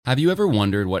Have you ever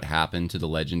wondered what happened to the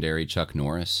legendary Chuck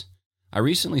Norris? I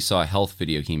recently saw a health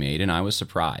video he made and I was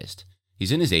surprised.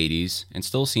 He's in his 80s and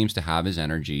still seems to have his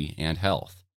energy and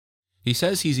health. He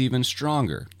says he's even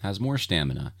stronger, has more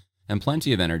stamina, and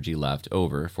plenty of energy left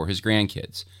over for his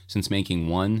grandkids since making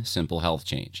one simple health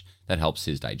change that helps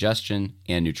his digestion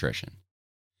and nutrition.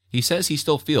 He says he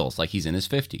still feels like he's in his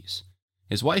 50s.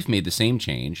 His wife made the same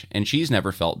change and she's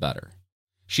never felt better.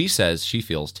 She says she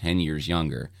feels 10 years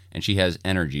younger and she has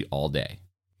energy all day.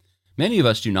 Many of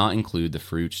us do not include the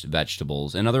fruits,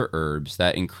 vegetables, and other herbs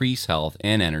that increase health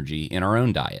and energy in our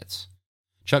own diets.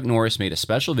 Chuck Norris made a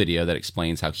special video that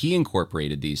explains how he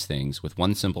incorporated these things with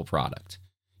one simple product.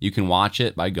 You can watch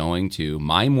it by going to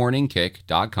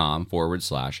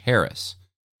mymorningkick.com/Harris.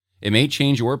 It may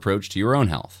change your approach to your own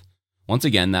health. Once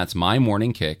again, that's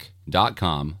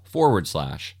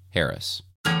mymorningkick.com/Harris.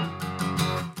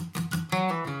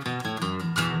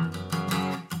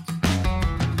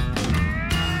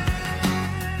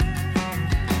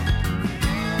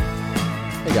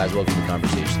 Hey guys, welcome to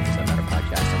Conversations That Matter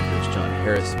podcast. I'm your host, John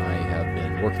Harris. I have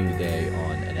been working today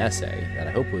on an essay that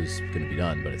I hope was going to be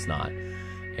done, but it's not.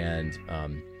 And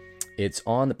it's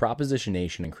on the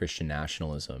propositionation and Christian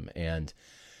nationalism. And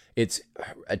it's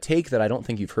a take that I don't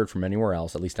think you've heard from anywhere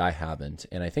else, at least I haven't.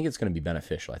 And I think it's going to be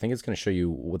beneficial. I think it's going to show you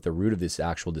what the root of this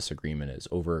actual disagreement is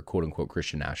over quote-unquote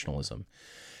Christian nationalism.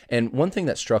 And one thing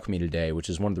that struck me today, which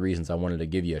is one of the reasons I wanted to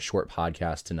give you a short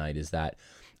podcast tonight, is that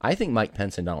I think Mike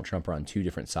Pence and Donald Trump are on two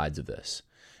different sides of this.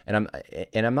 And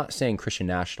I'm not saying Christian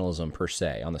nationalism per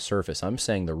se on the surface. I'm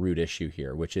saying the root issue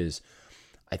here, which is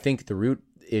I think the root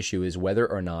issue is whether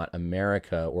or not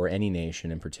America or any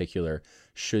nation in particular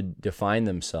should define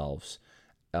themselves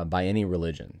by any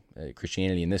religion,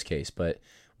 Christianity in this case, but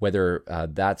whether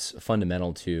that's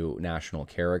fundamental to national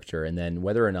character, and then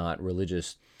whether or not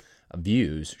religious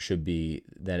views should be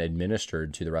then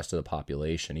administered to the rest of the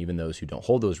population, even those who don't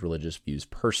hold those religious views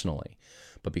personally,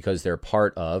 but because they're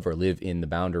part of or live in the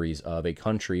boundaries of a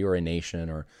country or a nation,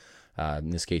 or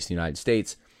in this case, the United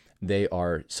States, they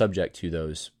are subject to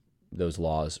those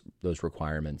laws, those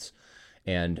requirements.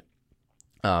 And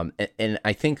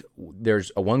I think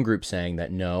there's one group saying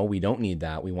that, no, we don't need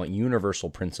that. We want universal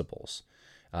principles.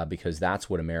 Because that's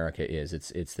what America is.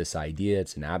 It's this idea.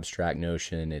 It's an abstract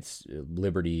notion. It's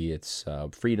liberty. It's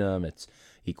freedom. It's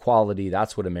equality.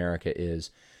 That's what America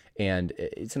is, and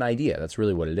it's an idea. That's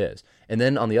really what it is. And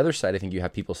then on the other side, I think you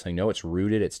have people saying, no, it's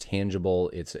rooted. It's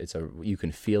tangible. You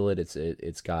can feel it.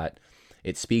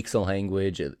 It speaks a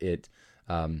language.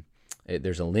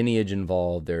 There's a lineage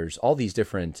involved. There's all these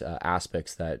different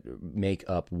aspects that make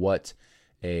up what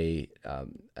a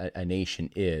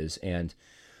nation is, and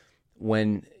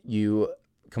when you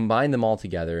combine them all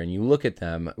together and you look at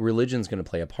them, religion's going to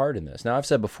play a part in this. Now, I've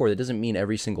said before, that doesn't mean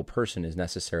every single person is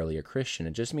necessarily a Christian.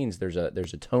 It just means there's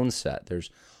a tone set.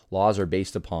 Laws are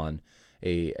based upon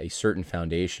a certain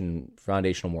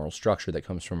foundational moral structure that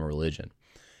comes from a religion.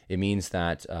 It means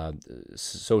that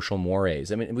social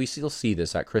mores. I mean, we still see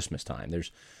this at Christmas time.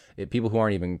 There's people who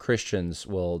aren't even Christians.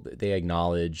 They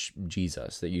acknowledge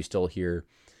Jesus. That you still hear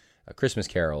Christmas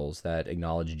carols that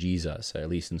acknowledge Jesus, at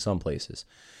least in some places.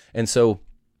 And so,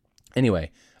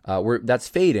 anyway, that's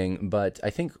fading, but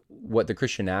I think what the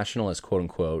Christian nationalists, quote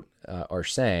unquote, are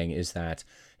saying is that,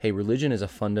 hey, religion is a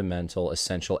fundamental,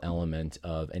 essential element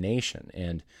of a nation,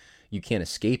 and you can't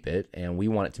escape it, and we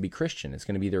want it to be Christian. It's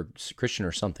going to be either Christian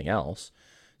or something else.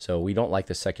 So we don't like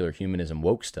the secular humanism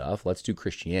woke stuff. Let's do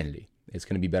Christianity. It's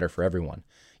going to be better for everyone,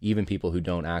 even people who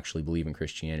don't actually believe in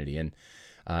Christianity. And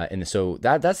so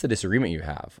that's the disagreement you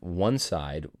have. One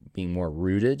side being more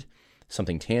rooted,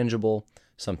 something tangible,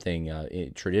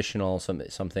 something traditional,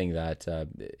 something that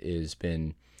has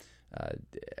been,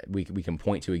 we can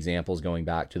point to examples going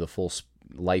back to the full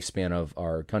lifespan of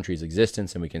our country's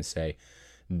existence, and we can say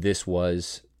this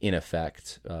was, in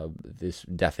effect, this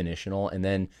definitional. And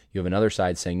then you have another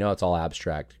side saying, no, it's all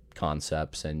abstract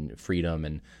concepts and freedom,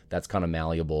 and that's kind of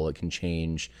malleable. It can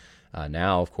change.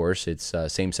 Now, of course, it's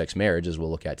same-sex marriage, as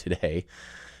we'll look at today.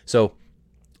 So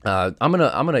I'm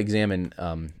gonna examine,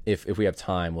 if we have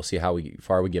time, we'll see how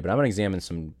far we get, but I'm gonna examine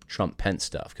some Trump-Pence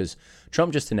stuff, because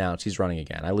Trump just announced he's running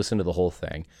again. I listened to the whole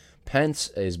thing.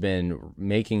 Pence has been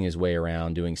making his way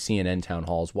around doing CNN town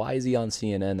halls. Why is he on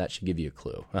CNN? That should give you a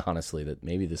clue, honestly, that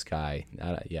maybe this guy,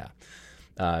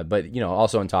 but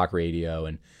also on talk radio,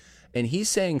 and he's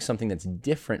saying something that's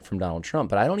different from Donald Trump,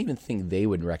 but I don't even think they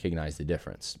would recognize the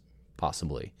difference,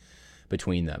 possibly,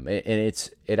 between them. And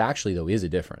it actually, though, is a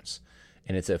difference,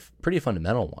 and it's a pretty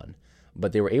fundamental one.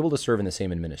 But they were able to serve in the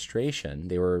same administration.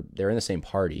 They're in the same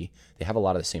party. They have a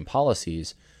lot of the same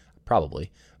policies,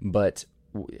 probably, but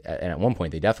and at one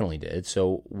point they definitely did.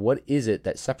 So what is it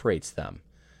that separates them?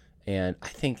 And I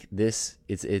think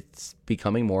it's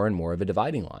becoming more and more of a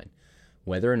dividing line.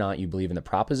 Whether or not you believe in the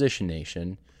proposition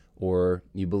nation or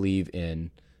you believe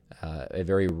in a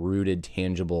very rooted,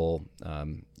 tangible,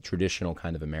 traditional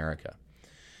kind of America.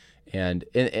 And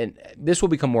this will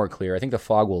become more clear. I think the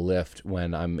fog will lift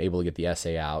when I'm able to get the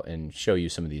essay out and show you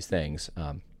some of these things.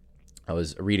 I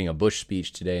was reading a Bush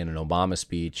speech today and an Obama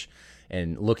speech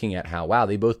and looking at how, wow,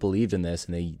 they both believed in this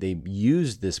and they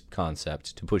used this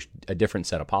concept to push a different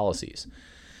set of policies.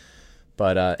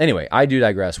 But anyway, I do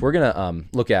digress. We're gonna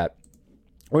look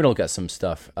at some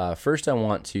stuff. First, I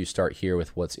want to start here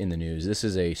with what's in the news. This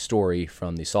is a story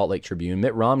from the Salt Lake Tribune.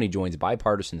 Mitt Romney joins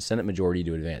bipartisan Senate majority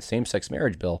to advance same-sex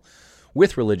marriage bill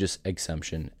with religious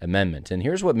exemption amendment. And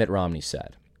here's what Mitt Romney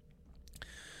said.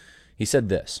 He said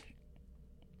this: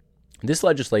 "This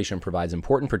legislation provides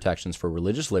important protections for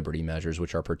religious liberty measures,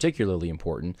 which are particularly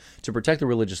important to protect the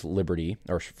religious liberty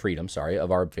or freedom,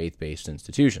 of our faith-based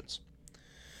institutions.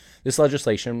 This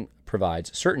legislation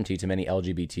provides certainty to many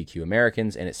LGBTQ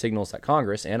Americans, and it signals that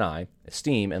Congress and I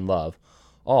esteem and love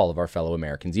all of our fellow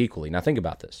Americans equally." Now think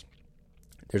about this.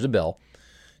 There's a bill.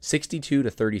 62 to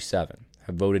 37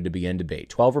 have voted to begin debate.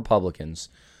 12 Republicans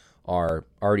are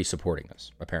already supporting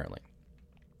this, apparently.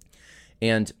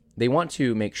 And they want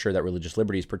to make sure that religious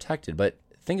liberty is protected. But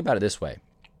think about it this way.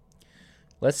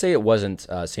 Let's say it wasn't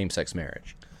same-sex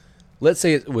marriage. Let's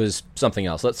say it was something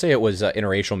else. Let's say it was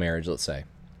interracial marriage, let's say.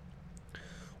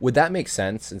 Would that make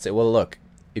sense? And say, well, look,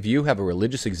 if you have a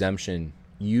religious exemption,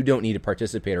 you don't need to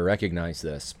participate or recognize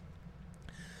this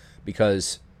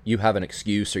because you have an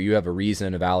excuse or you have a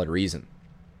reason, a valid reason.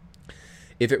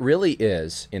 If it really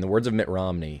is, in the words of Mitt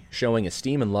Romney, showing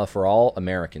esteem and love for all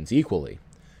Americans equally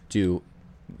to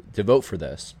vote for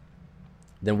this,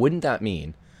 then wouldn't that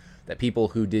mean that people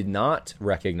who did not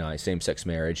recognize same-sex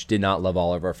marriage did not love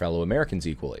all of our fellow Americans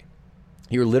equally?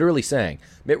 You're literally saying,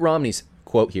 Mitt Romney's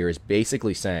quote here is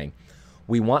basically saying,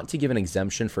 we want to give an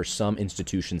exemption for some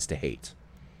institutions to hate.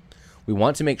 We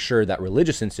want to make sure that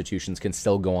religious institutions can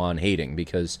still go on hating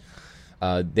because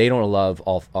they don't love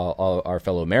all our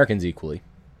fellow Americans equally,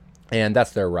 and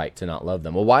that's their right to not love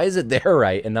them. Well, why is it their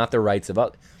right and not the rights of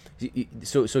others?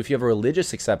 So if you have a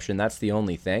religious exception, that's the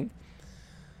only thing?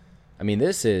 I mean,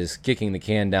 this is kicking the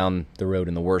can down the road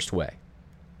in the worst way.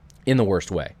 In the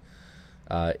worst way.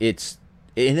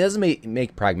 It doesn't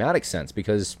make pragmatic sense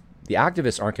because the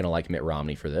activists aren't going to like Mitt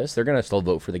Romney for this. They're going to still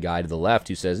vote for the guy to the left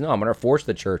who says, no, I'm going to force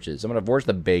the churches. I'm going to force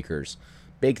the bakers.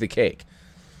 Bake the cake.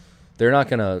 They're not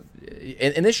going to...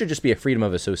 And this should just be a freedom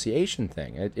of association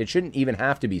thing. It shouldn't even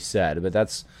have to be said, but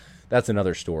that's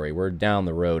another story. We're down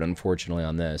the road, unfortunately,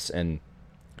 on this. And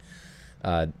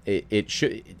it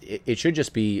should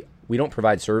just be, we don't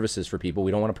provide services for people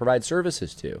we don't want to provide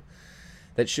services to.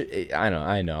 I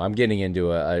know. I'm getting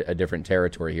into a different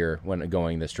territory here when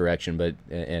going this direction,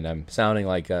 and I'm sounding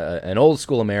like an old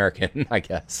school American, I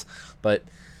guess. But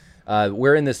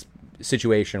we're in this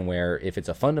situation where if it's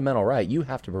a fundamental right, you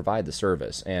have to provide the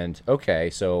service. And okay,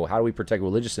 so how do we protect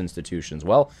religious institutions?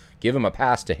 Well, give them a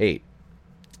pass to hate.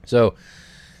 So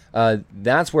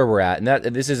that's where we're at, and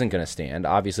this isn't going to stand.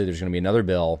 Obviously, there's going to be another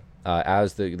bill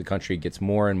as the country gets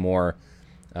more and more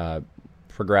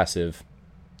progressive.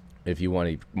 If you want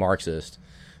to be Marxist,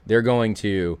 they're going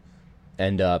to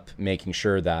end up making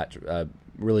sure that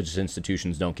religious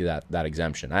institutions don't get that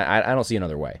exemption. I don't see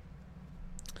another way.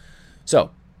 So,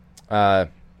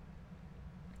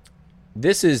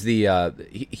 this is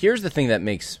here's the thing that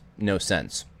makes no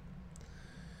sense.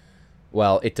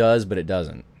 Well, it does, but it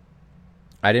doesn't.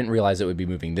 I didn't realize it would be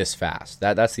moving this fast.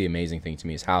 That's the amazing thing to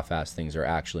me is how fast things are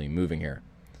actually moving here.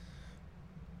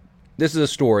 This is a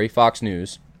story, Fox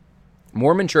News.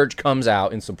 Mormon Church comes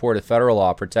out in support of federal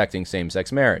law protecting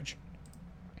same-sex marriage.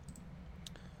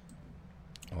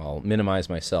 I'll minimize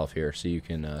myself here so you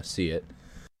can see it.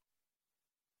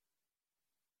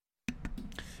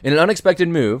 In an unexpected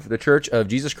move, the Church of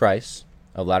Jesus Christ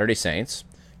of Latter-day Saints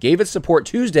gave its support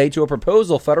Tuesday to a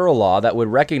proposal federal law that would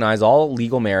recognize all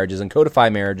legal marriages and codify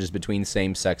marriages between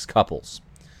same-sex couples.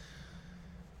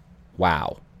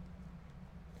 Wow.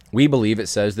 We believe, it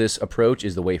says, this approach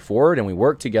is the way forward, and we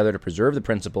work together to preserve the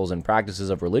principles and practices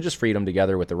of religious freedom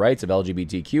together with the rights of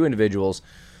LGBTQ individuals.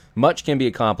 Much can be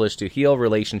accomplished to heal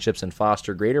relationships and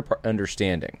foster greater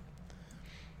understanding.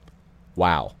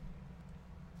 Wow.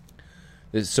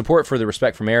 The support for the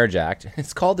Respect for Marriage Act.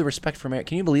 It's called the Respect for Marriage.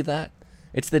 Can you believe that?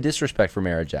 It's the Disrespect for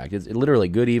Marriage Act. It's literally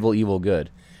good, evil, evil, good.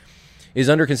 Is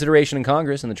under consideration in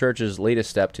Congress and the church's latest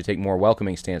step to take more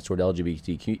welcoming stance toward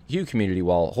LGBTQ community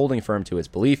while holding firm to its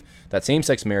belief that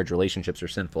same-sex marriage relationships are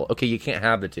sinful. Okay, you can't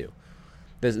have the two.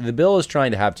 The bill is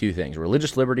trying to have two things: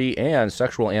 religious liberty and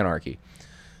sexual anarchy.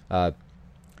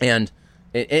 And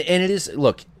it is,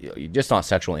 look, just not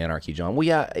sexual anarchy, John. Well,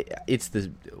 yeah, it's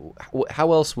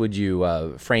how else would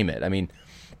you frame it? I mean,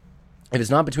 if it's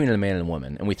not between a man and a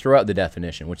woman, and we throw out the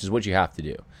definition, which is what you have to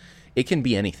do, it can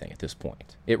be anything at this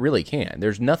point. It really can.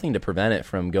 There's nothing to prevent it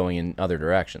from going in other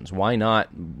directions. Why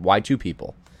not? Why two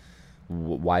people?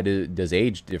 Why does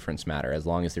age difference matter? As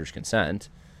long as there's consent,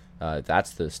 if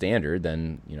that's the standard,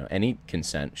 then any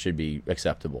consent should be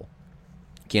acceptable.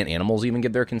 Can't animals even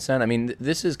give their consent? I mean,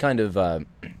 this is kind of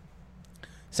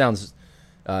sounds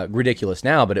ridiculous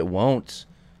now, but it won't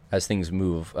as things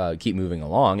keep moving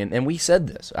along. And we said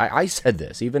this. I said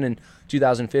this even in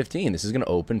 2015. This is going to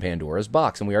open Pandora's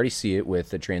box, and we already see it with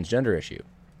the transgender issue.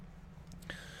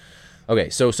 Okay,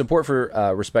 so support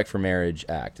for Respect for Marriage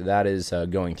Act, that is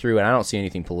going through, and I don't see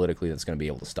anything politically that's going to be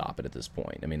able to stop it at this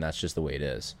point. I mean, that's just the way it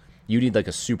is. You need like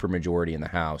a super majority in the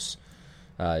House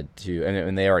and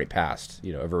they already passed,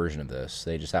 a version of this.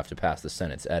 They just have to pass the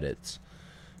Senate's edits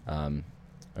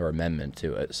or amendment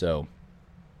to it. So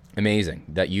amazing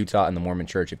that Utah and the Mormon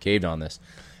Church have caved on this.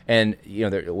 And,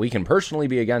 we can personally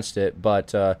be against it,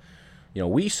 but,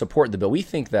 we support the bill. We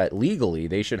think that legally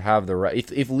they should have the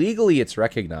right. If legally it's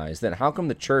recognized, then how come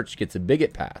the church gets a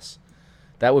bigot pass?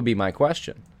 That would be my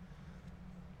question.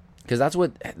 Because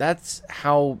that's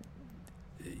how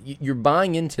you're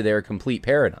buying into their complete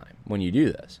paradigm when you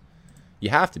do this. You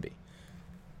have to be.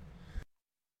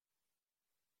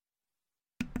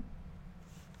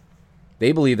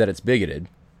 They believe that it's bigoted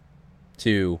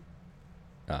to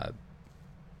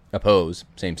oppose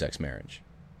same-sex marriage.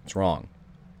 It's wrong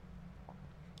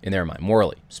in their mind,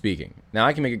 morally speaking. Now,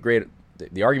 I can make it great.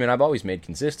 The argument I've always made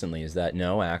consistently is that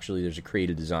no, actually, there's a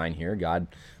creative design here. God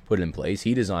put it in place.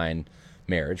 He designed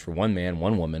marriage for one man,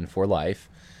 one woman for life,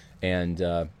 and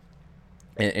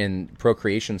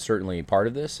procreation certainly part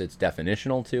of this. It's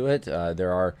definitional to it.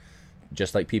 There are,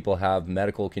 just like people have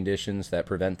medical conditions that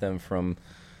prevent them from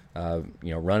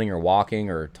running or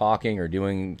walking or talking or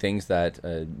doing things that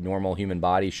a normal human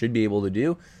body should be able to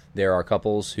do. There are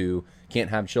couples who can't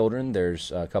have children.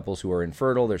 There's couples who are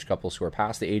infertile. There's couples who are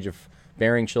past the age of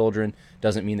bearing children.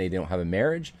 Doesn't mean they don't have a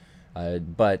marriage.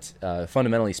 But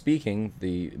fundamentally speaking,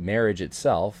 the marriage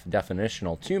itself,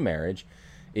 definitional to marriage,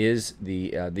 is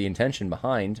the intention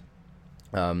behind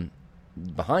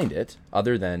it,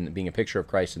 other than being a picture of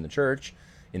Christ in the church,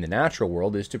 in the natural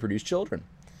world, is to produce children.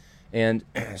 And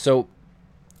so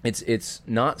it's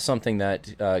not something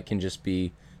that can just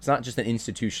be, it's not just an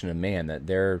institution of man that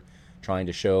they're trying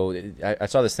to show. I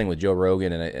saw this thing with Joe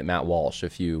Rogan and Matt Walsh a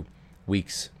few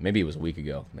weeks, maybe it was a week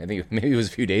ago. I think maybe it was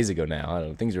a few days ago now. I don't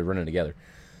know, things are running together.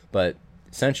 But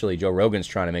essentially, Joe Rogan's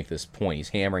trying to make this point. He's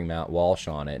hammering Matt Walsh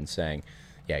on it and saying,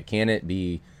 yeah, can it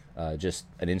be just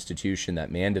an institution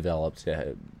that man developed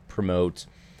to promote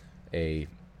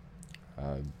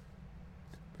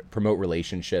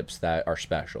relationships that are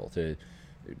special, to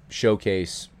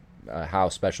showcase how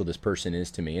special this person is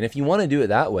to me? And if you want to do it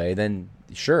that way, then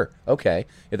sure, okay.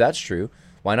 If that's true,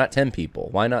 why not 10 people?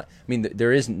 Why not? I mean,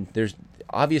 there's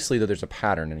obviously that there's a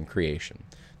pattern in creation.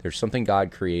 There's something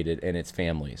God created, and it's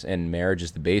families, and marriage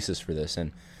is the basis for this.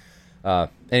 And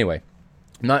anyway,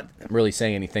 I'm not really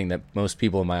saying anything that most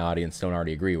people in my audience don't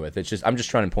already agree with. I'm just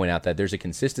trying to point out that there's a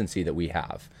consistency that we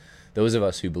have. Those of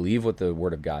us who believe what the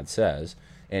Word of God says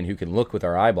and who can look with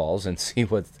our eyeballs and see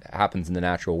what happens in the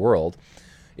natural world,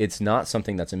 it's not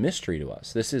something that's a mystery to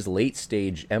us. This is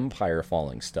late-stage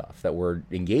empire-falling stuff that we're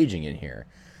engaging in here,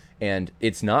 and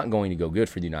it's not going to go good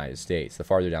for the United States. The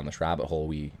farther down this rabbit hole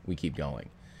we keep going.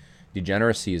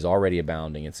 Degeneracy is already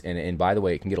abounding, and by the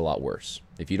way, it can get a lot worse.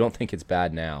 If you don't think it's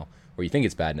bad now, or you think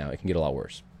it's bad now, it can get a lot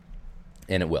worse,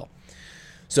 and it will.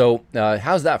 So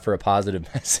how's that for a positive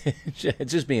message?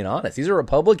 It's just being honest. These are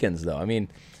Republicans, though. I mean,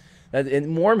 and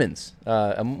Mormons,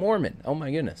 a Mormon. Oh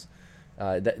my goodness,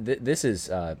 this is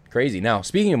crazy. Now,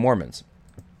 speaking of Mormons,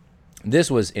 this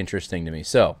was interesting to me.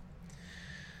 So,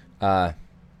 I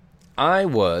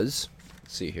was,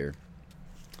 let's see here,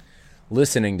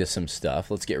 listening to some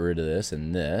stuff. Let's get rid of this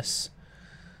and this.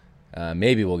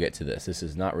 Maybe we'll get to this. This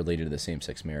is not related to the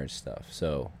same-sex marriage stuff.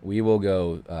 So we will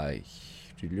go.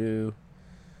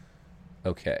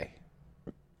 Okay.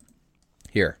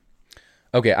 Here.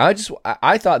 Okay.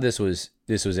 I thought this was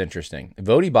interesting.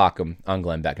 Voddie Baucham on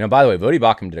Glenn Beck. Now, by the way, Voddie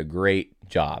Baucham did a great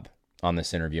job on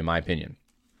this interview, in my opinion.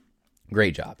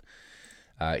 Great job.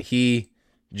 He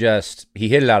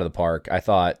hit it out of the park. I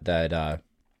thought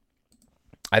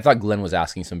Glenn was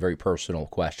asking some very personal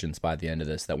questions by the end of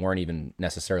this that weren't even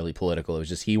necessarily political. It was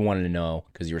just he wanted to know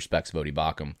because he respects Voddie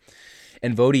Baucham.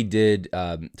 And Voddie did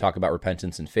talk about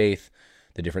repentance and faith.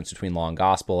 the difference between law and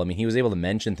gospel. I mean, he was able to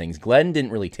mention things. Glenn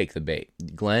didn't really take the bait.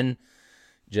 Glenn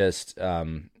just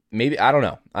maybe, I don't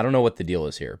know. I don't know what the deal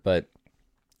is here, but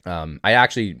I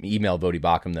actually emailed Voddie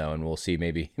Baucham though, and we'll see.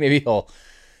 Maybe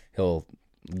he'll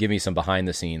give me some behind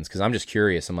the scenes, because I'm just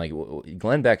curious. I'm like,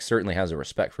 Glenn Beck certainly has a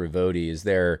respect for Voddie. Is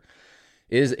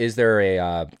there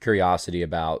a curiosity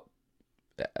about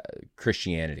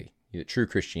Christianity, true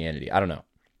Christianity? I don't know.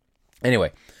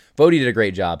 Anyway, Voddie did a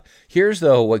great job. Here's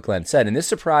though what Glenn said, and this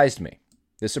surprised me.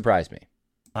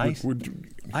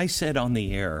 I said on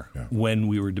the air when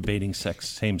we were debating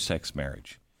same-sex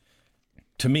marriage,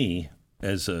 to me,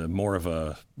 as more of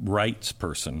a rights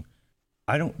person,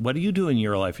 what do you do in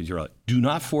your life is your life. Do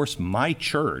not force my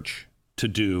church to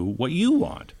do what you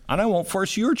want, and I won't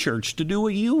force your church to do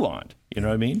what you want. You know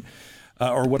what I mean?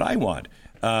 Or what I want.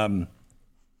 But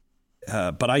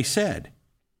I said,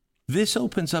 this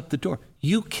opens up the door.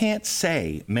 You can't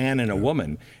say man and a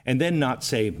woman and then not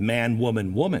say man,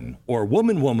 woman, woman, or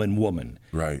woman, woman, woman.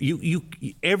 Right. You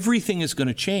everything is going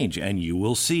to change, and you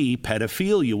will see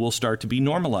pedophilia will start to be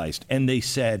normalized. And they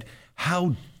said,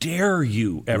 how dare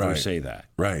you ever say that?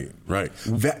 Right.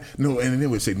 And then they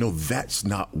would say, no, that's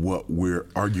not what we're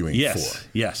arguing for.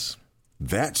 Yes.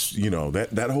 That's,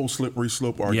 that whole slippery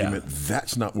slope argument,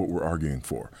 that's not what we're arguing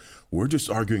for. We're just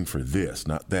arguing for this,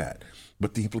 not that.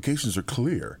 But the implications are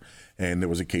clear. And there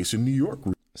was a case in New York.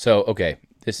 So, okay,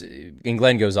 and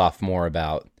Glenn goes off more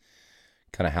about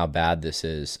kind of how bad this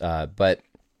is. But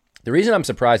the reason I'm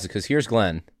surprised is because here's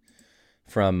Glenn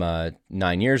from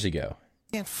 9 years ago.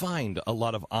 You can't find a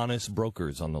lot of honest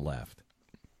brokers on the left.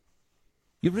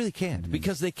 You really can't,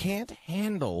 because they can't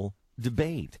handle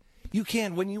debate. You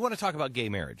can, when you want to talk about gay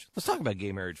marriage. Let's talk about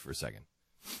gay marriage for a second.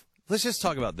 Let's just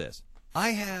talk about this.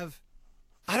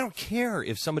 I don't care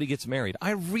if somebody gets married.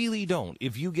 I really don't.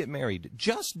 If you get married,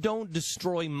 just don't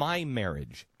destroy my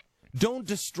marriage. Don't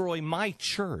destroy my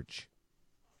church.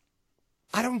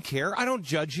 I don't care. I don't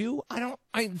judge you.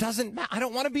 It doesn't matter. I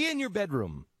don't want to be in your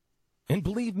bedroom. And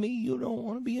believe me, you don't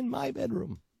want to be in my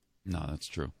bedroom. No, that's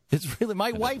true. It's really,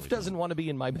 my wife doesn't want to be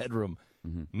in my bedroom.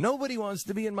 Mm-hmm. Nobody wants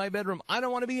to be in my bedroom. I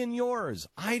don't want to be in yours.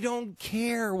 I don't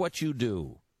care what you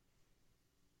do.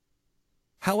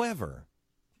 However,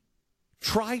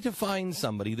 try to find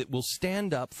somebody that will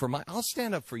stand up for I'll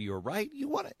stand up for your right. You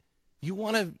want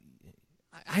to,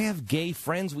 I have gay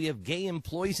friends. We have gay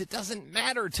employees. It doesn't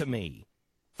matter to me.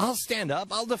 I'll stand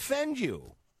up. I'll defend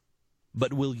you.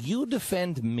 But will you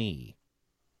defend me?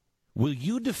 Will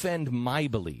you defend my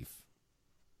belief?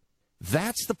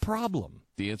 That's the problem.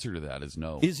 The answer to that is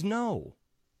no.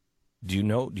 Do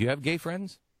you have gay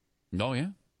friends? No,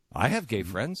 yeah. I have gay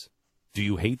friends. Do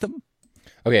you hate them?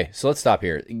 Okay, so let's stop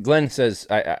here. Glenn says,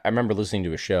 I remember listening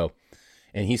to a show,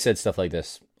 and he said stuff like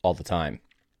this all the time.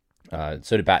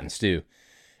 So did Pat and Stu.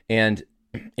 And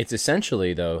it's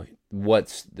essentially, though,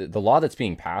 what's the law that's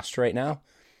being passed right now,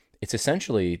 it's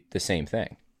essentially the same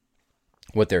thing,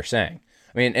 what they're saying.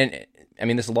 I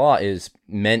mean, this law is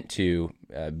meant to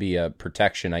be a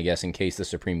protection, I guess, in case the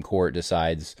Supreme Court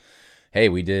decides, hey,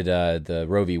 we did the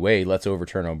Roe v. Wade, let's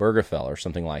overturn Obergefell or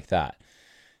something like that.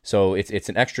 So it's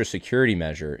an extra security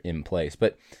measure in place.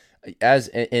 But I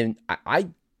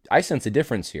sense a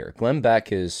difference here. Glenn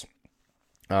Beck is,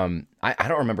 I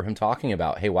don't remember him talking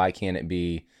about, hey, why can't it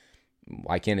be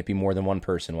more than one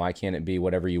person? Why can't it be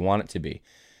whatever you want it to be?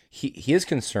 His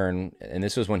concern, and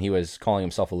this was when he was calling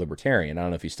himself a libertarian, I don't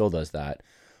know if he still does that,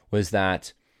 was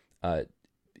that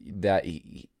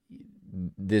he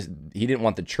didn't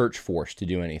want the church force to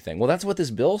do anything. Well, that's what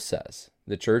this bill says.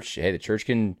 The church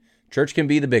can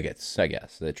be the bigots, I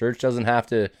guess. The church doesn't have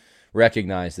to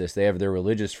recognize this. They have their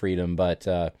religious freedom, but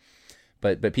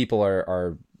people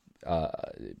are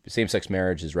same-sex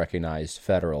marriage is recognized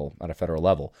at a federal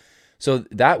level. So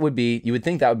you would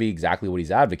think that would be exactly what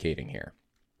he's advocating here.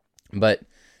 But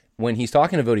when he's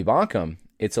talking to Voddie Baucham,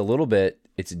 it's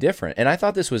different. And I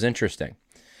thought this was interesting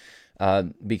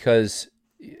because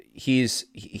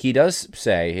he does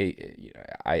say,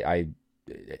 hey,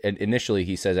 initially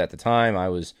he says at the time I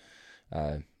was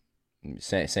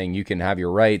saying you can have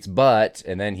your rights, but,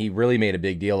 and then he really made a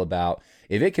big deal about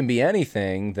if it can be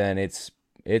anything, then it's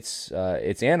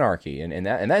anarchy, and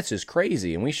that's just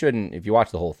crazy. And we shouldn't. If you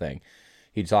watch the whole thing,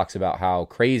 he talks about how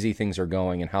crazy things are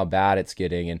going and how bad it's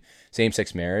getting, and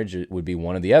same-sex marriage would be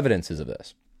one of the evidences of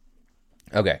this.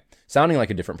 Okay, sounding like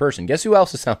a different person. Guess who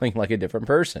else is sounding like a different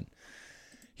person?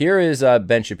 Here is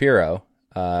Ben Shapiro.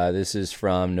 This is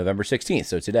from November 16th,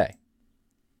 so today.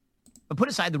 But put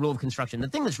aside the rule of construction, the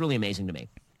thing that's really amazing to me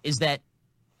is that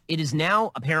it is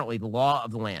now apparently the law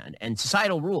of the land and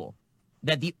societal rule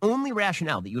that the only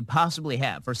rationale that you would possibly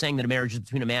have for saying that a marriage is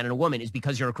between a man and a woman is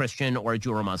because you're a Christian or a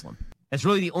Jew or a Muslim. That's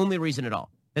really the only reason at all.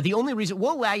 That the only reason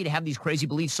will allow you to have these crazy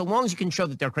beliefs so long as you can show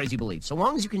that they're crazy beliefs. So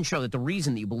long as you can show that the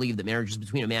reason that you believe that marriage is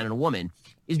between a man and a woman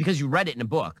is because you read it in a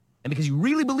book and because you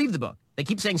really believe the book. They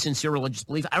keep saying sincere religious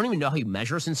belief. I don't even know how you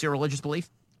measure sincere religious belief.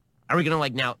 Are we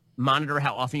going to now monitor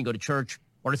how often you go to church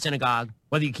or to synagogue,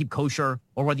 whether you keep kosher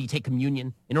or whether you take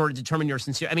communion in order to determine you're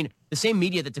sincere? I mean, the same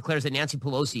media that declares that Nancy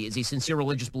Pelosi is a sincere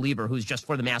religious believer who's just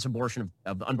for the mass abortion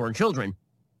of unborn children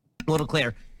will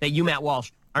declare that you, Matt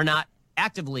Walsh, are not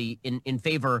actively in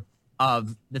favor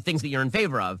of the things that you're in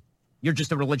favor of. You're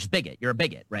just a religious bigot. You're a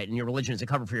bigot, right? And your religion is a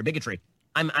cover for your bigotry.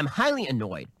 I'm highly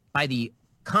annoyed by the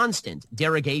constant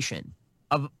derogation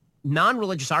of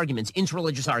non-religious arguments into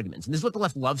religious arguments. And this is what the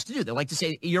left loves to do. They like to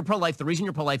say, you're pro-life. The reason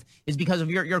you're pro-life is because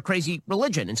of your crazy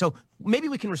religion. And so maybe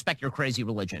we can respect your crazy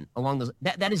religion along those.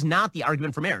 That is not the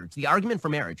argument for marriage. The argument for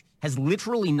marriage has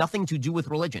literally nothing to do with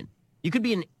religion. You could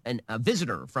be a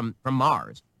visitor from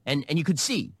Mars, and you could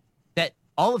see that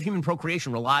all of human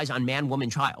procreation relies on man, woman,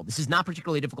 child. This is not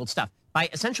particularly difficult stuff. By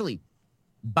essentially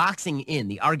boxing in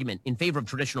the argument in favor of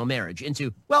traditional marriage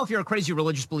into, well, if you're a crazy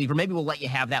religious believer, maybe we'll let you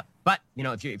have that. But,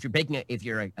 if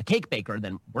you're a cake baker,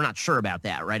 then we're not sure about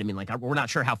that, right? I mean, we're not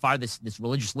sure how far this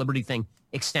religious liberty thing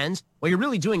extends. What you're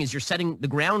really doing is you're setting the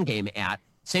ground game at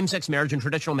same-sex marriage and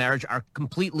traditional marriage are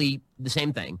completely the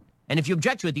same thing. And if you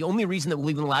object to it, the only reason that will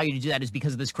even allow you to do that is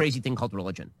because of this crazy thing called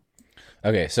religion.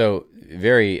 Okay, so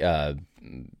very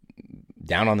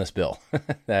down on this bill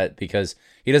that because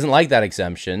he doesn't like that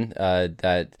exemption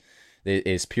that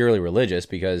is purely religious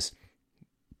because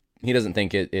he doesn't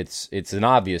think it's an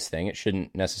obvious thing. It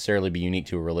shouldn't necessarily be unique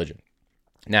to a religion.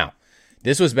 Now,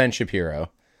 this was Ben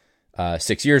Shapiro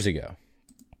 6 years ago.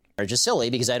 Marriage is silly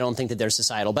because I don't think that there's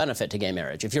societal benefit to gay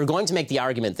marriage. If you're going to make the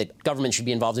argument that government should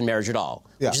be involved in marriage at all,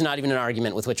 which is not even an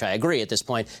argument with which I agree at this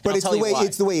point. But it's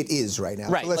the way it is right now.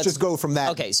 Right. So let's just go from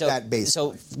that, that base.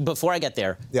 So before I get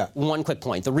there, one quick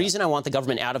point. The reason I want the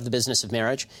government out of the business of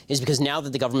marriage is because now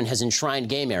that the government has enshrined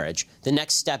gay marriage, the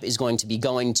next step is going to be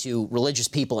going to religious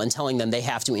people and telling them they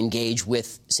have to engage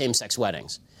with same-sex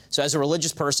weddings. So as a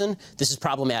religious person, this is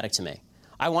problematic to me.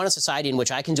 I want a society in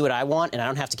which I can do what I want, and I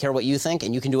don't have to care what you think,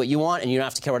 and you can do what you want, and you don't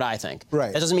have to care what I think.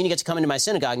 Right. That doesn't mean you get to come into my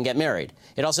synagogue and get married.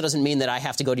 It also doesn't mean that I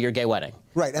have to go to your gay wedding.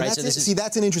 Right, and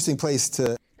that's an interesting place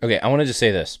to... Okay, I want to just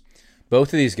say this. Both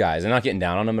of these guys, I'm not getting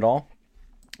down on them at all,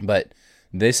 but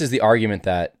this is the argument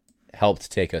that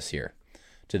helped take us here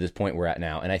to this point we're at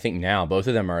now. And I think now both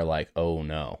of them are like, oh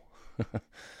no,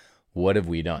 what have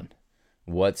we done?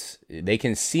 They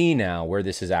can see now where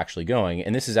this is actually going,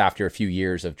 and this is after a few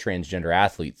years of transgender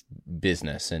athletes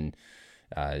business and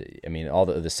all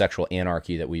the sexual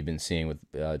anarchy that we've been seeing with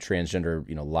transgender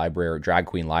library, drag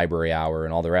queen library hour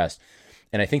and all the rest.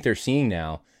 And I think they're seeing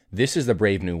now this is the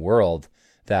brave new world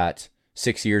that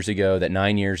 6 years ago, that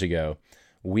 9 years ago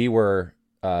we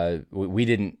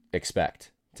didn't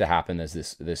expect to happen as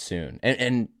this soon.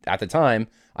 And at the time,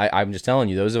 I'm just telling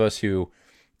you, those of us who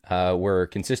were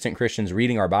consistent Christians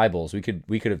reading our Bibles, we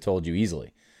could have told you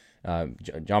easily.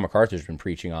 John MacArthur's been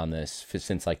preaching on this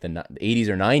since like the 80s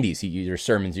or 90s. There's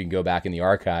sermons you can go back in the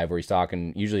archive where he's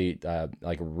talking, usually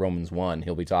like Romans 1,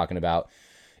 he'll be talking about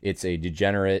it's a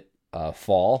degenerate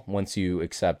fall. Once you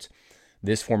accept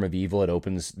this form of evil, it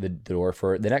opens the door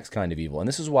for the next kind of evil. And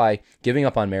this is why giving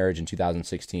up on marriage in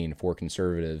 2016 for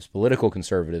conservatives, political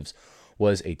conservatives,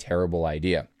 was a terrible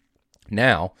idea.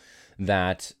 Now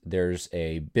that there's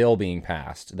a bill being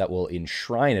passed that will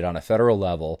enshrine it on a federal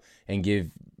level and give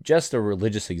just a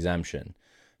religious exemption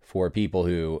for people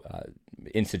who,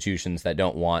 institutions that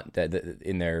don't want that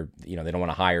in their, they don't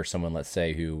want to hire someone, let's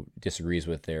say, who disagrees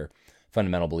with their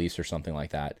fundamental beliefs or something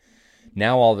like that.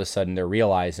 Now all of a sudden they're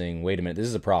realizing, wait a minute, this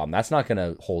is a problem. That's not going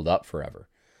to hold up forever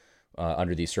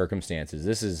under these circumstances.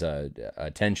 This is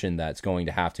a tension that's going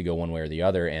to have to go one way or the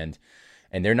other, and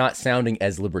they're not sounding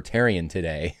as libertarian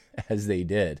today as they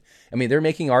did. I mean, they're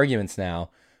making arguments now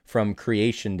from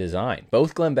creation design.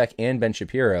 Both Glenn Beck and Ben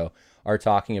Shapiro are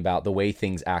talking about the way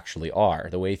things actually are,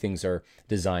 the way things are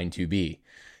designed to be.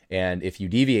 And if you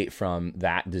deviate from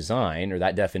that design or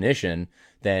that definition,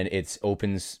 then it's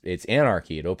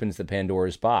anarchy. It opens the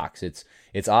Pandora's box.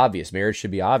 It's obvious. Marriage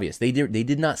should be obvious. They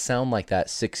did not sound like that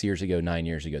 6 years ago, 9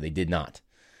 years ago. They did not.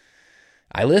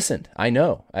 I listened. I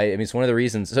know. I mean, it's one of the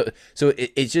reasons. So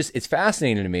it's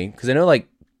fascinating to me because I know like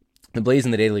the Blaze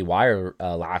and the Daily Wire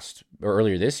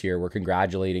earlier this year were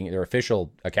congratulating their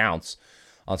official accounts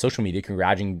on social media,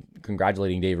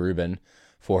 congratulating Dave Rubin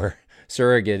for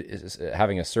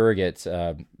having a surrogate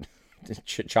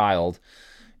child,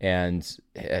 and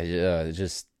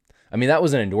I mean, that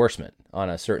was an endorsement on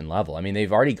a certain level. I mean,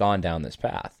 they've already gone down this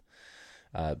path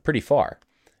pretty far.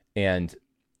 And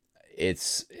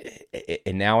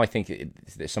and now I think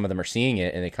some of them are seeing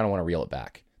it and they kind of want to reel it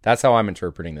back. That's how I'm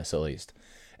interpreting this, at least.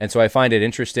 And so I find it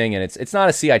interesting, and it's not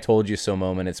a "see, I told you so"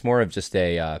 moment. It's more of just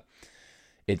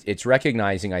it's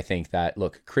recognizing, I think, that,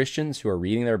 look, Christians who are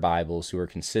reading their Bibles, who are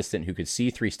consistent, who could see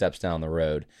 3 steps down the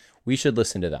road, we should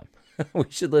listen to them. We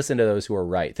should listen to those who are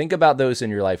right. Think about those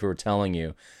in your life who were telling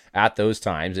you at those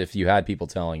times, if you had people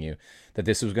telling you that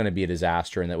this was going to be a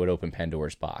disaster and that would open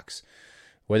Pandora's box.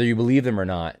 Whether you believe them or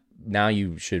not, now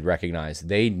you should recognize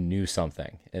they knew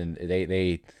something, and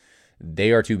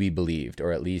they are to be believed,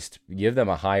 or at least give them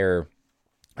a higher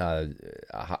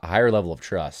level of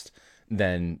trust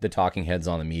than the talking heads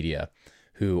on the media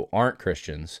who aren't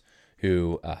Christians,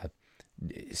 who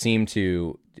seem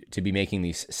to be making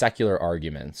these secular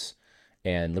arguments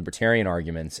and libertarian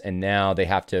arguments, and now they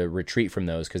have to retreat from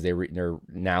those because they're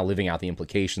now living out the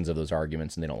implications of those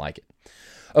arguments, and they don't like it.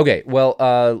 Okay, well,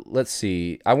 let's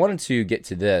see. I wanted to get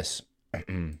to this.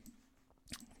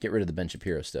 Get rid of the Ben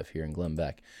Shapiro stuff here in Glenn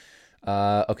Beck.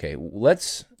 Okay,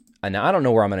 and I don't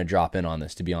know where I'm going to drop in on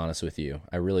this, to be honest with you.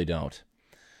 I really don't.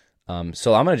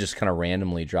 So I'm going to just kind of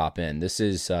randomly drop in. This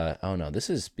is,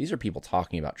 these are people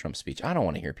talking about Trump's speech. I don't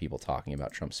want to hear people talking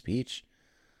about Trump's speech.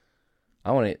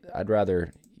 I'd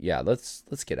rather,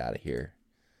 let's get out of here.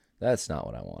 That's not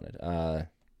what I wanted.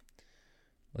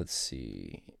 Let's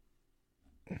see.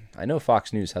 I know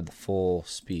Fox News had the full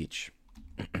speech.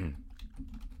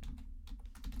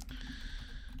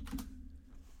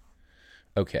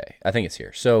 Okay, I think it's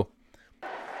here. So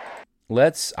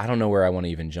I don't know where I want to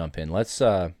even jump in. Let's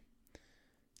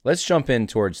jump in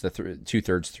towards the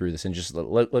 2/3 through this, and just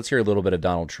let's hear a little bit of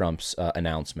Donald Trump's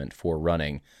announcement for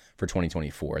running for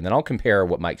 2024. And then I'll compare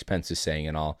what Mike Pence is saying,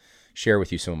 and I'll share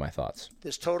with you some of my thoughts.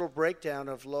 This total breakdown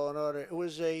of law and order, it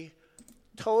was a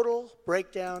total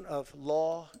breakdown of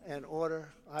law and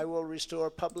order. I will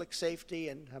restore public safety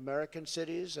in American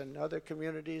cities and other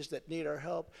communities that need our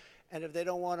help. And if they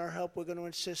don't want our help, we're going to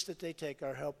insist that they take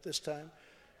our help this time.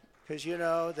 Because,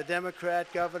 the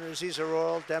Democrat governors, these are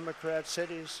all Democrat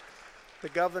cities. The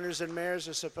governors and mayors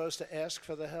are supposed to ask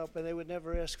for the help, and they would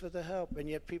never ask for the help. And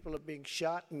yet people are being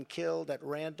shot and killed at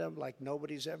random like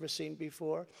nobody's ever seen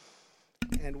before.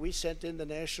 And we sent in the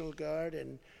National Guard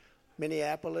in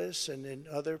Minneapolis and in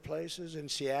other places. In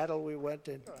Seattle, we went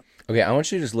in. Okay, I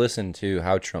want you to just listen to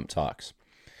how Trump talks.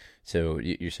 So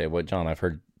you say, well, John, I've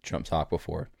heard Trump talk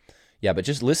before. Yeah, but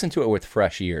just listen to it with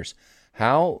fresh ears.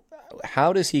 How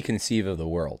does he conceive of the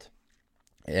world?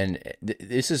 And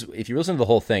this is, if you listen to the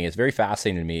whole thing, it's very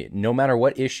fascinating to me. No matter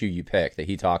what issue you pick that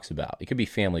he talks about, it could be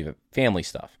family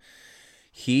stuff.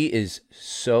 He is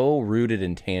so rooted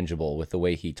and tangible with the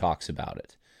way he talks about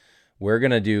it. We're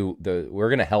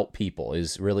gonna help people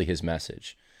is really his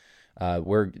message.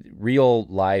 We're real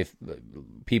life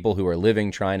people who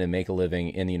are trying to make a living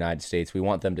in the United States. We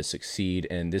want them to succeed,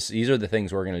 and these are the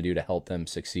things we're going to do to help them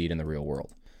succeed in the real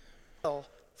world.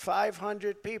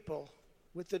 500 people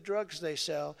with the drugs they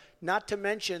sell, not to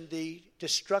mention the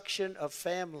destruction of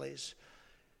families.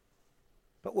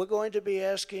 But we're going to be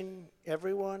asking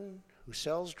everyone who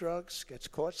sells drugs, gets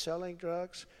caught selling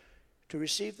drugs, to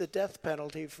receive the death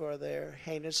penalty for their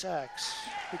heinous acts,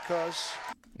 because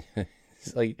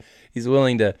it's like he's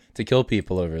willing to kill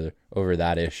people over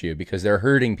that issue because they're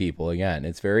hurting people. Again,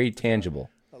 it's very tangible.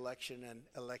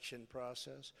 Election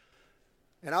process.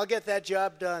 And I'll get that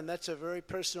job done. That's a very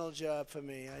personal job for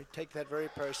me. I take that very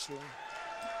personally.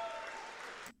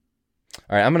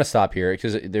 All right, I'm going to stop here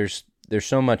because there's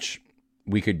so much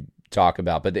we could talk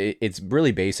about, but it's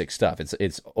really basic stuff.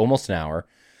 It's almost an hour.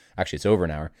 Actually, it's over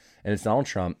an hour. And it's Donald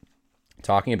Trump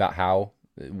talking about how,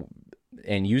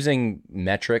 and using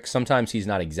metrics. Sometimes he's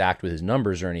not exact with his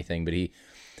numbers or anything, but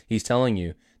he's telling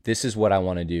you, this is what I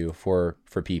want to do for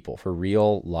people, for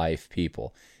real life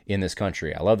people in this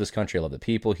country. I love this country. I love the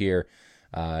people here.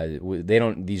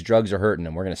 These drugs are hurting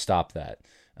them. We're going to stop that.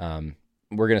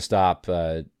 We're going to stop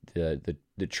the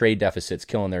trade deficits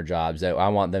killing their jobs. I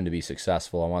want them to be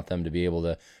successful. I want them to be able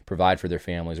to provide for their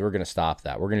families. We're going to stop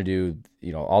that. We're going to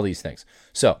do, all these things.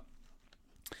 So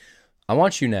I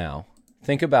want you now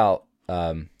think about,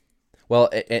 one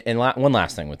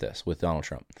last thing with Donald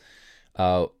Trump.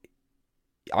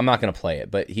 I'm not going to play it,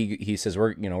 but he says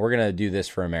we're going to do this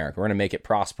for America. We're going to make it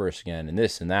prosperous again, and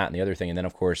this and that and the other thing, and then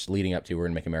of course leading up to we're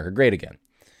going to make America great again.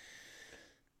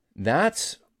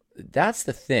 That's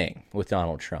the thing with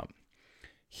Donald Trump.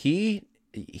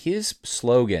 His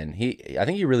slogan, I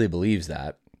think he really believes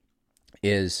that,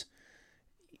 is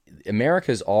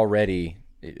America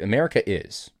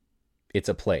is. It's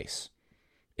a place.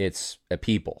 It's a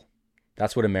people.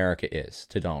 That's what America is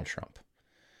to Donald Trump.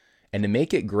 And to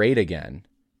make it great again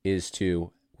is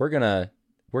to, we're going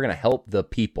to help the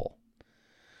people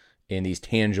in these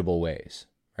tangible ways,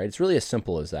 right? It's really as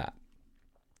simple as that.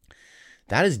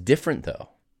 That is different, though,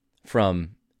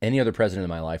 from any other president in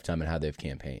my lifetime and how they've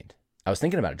campaigned. I was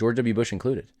thinking about it, George W. Bush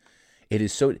included. It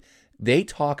is so, they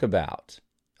talk about,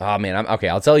 oh man,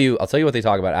 I'll tell you what they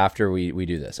talk about after we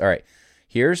do this. All right,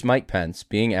 here's Mike Pence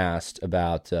being asked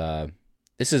about,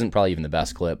 this isn't probably even the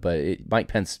best clip, but Mike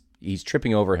Pence, he's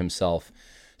tripping over himself,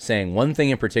 saying one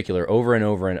thing in particular over and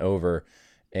over and over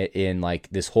in like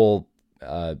this whole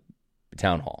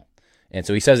town hall. And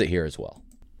so he says it here as well.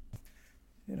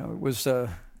 You know, it was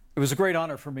a great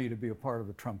honor for me to be a part of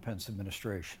the Trump-Pence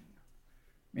administration.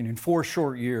 I mean, in 4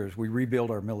 short years, we rebuilt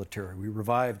our military, we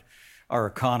revived our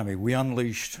economy, we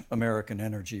unleashed American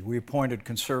energy, we appointed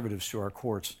conservatives to our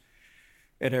courts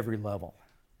at every level.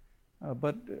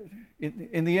 But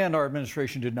in the end, our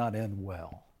administration did not end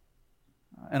well.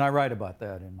 And I write about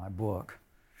that in my book.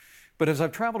 But as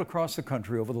I've traveled across the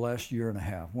country over the last year and a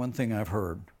half, one thing I've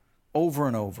heard over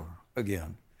and over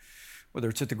again, whether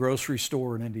it's at the grocery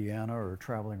store in Indiana or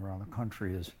traveling around the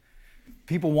country, is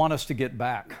people want us to get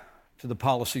back to the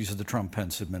policies of the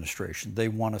Trump-Pence administration. They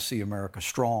want to see America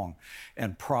strong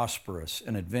and prosperous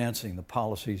and advancing the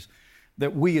policies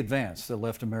that we advanced that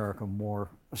left America more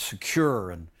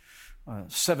secure and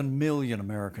 7 million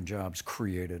American jobs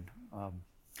created.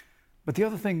 But the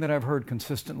other thing that I've heard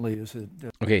consistently is that...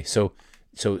 Okay, so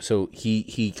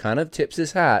he kind of tips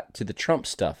his hat to the Trump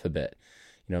stuff a bit.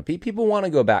 You know, people want to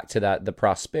go back to that, the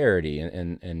prosperity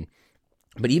and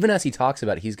but even as he talks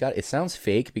about it, it sounds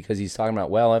fake because he's talking about,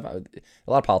 well, a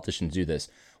lot of politicians do this.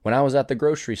 When I was at the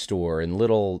grocery store in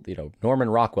little, Norman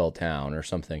Rockwell town or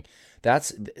something,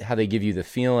 that's how they give you the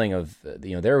feeling of,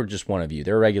 they're just one of you.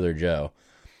 They're a regular Joe.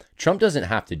 Trump doesn't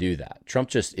have to do that. Trump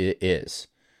just is.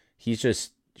 He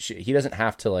doesn't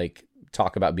have to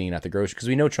talk about being at the grocery, because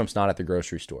we know Trump's not at the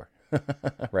grocery store,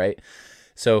 right?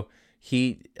 So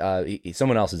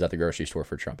someone else is at the grocery store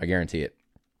for Trump. I guarantee it.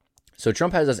 So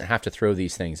Trump doesn't have to throw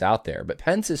these things out there, but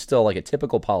Pence is still like a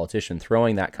typical politician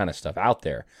throwing that kind of stuff out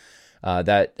there.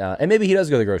 And maybe he does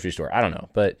go to the grocery store. I don't know,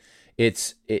 but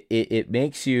it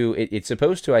makes you. It's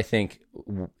supposed to, I think,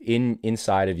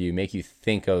 inside of you, make you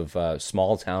think of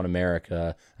small town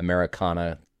America,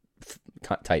 Americana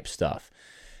type stuff,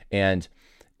 and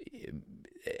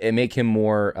make him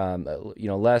more,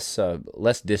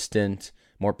 less distant,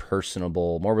 more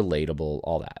personable, more relatable,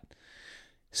 all that.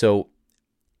 So.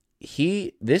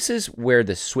 This is where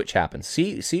the switch happens.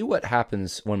 See what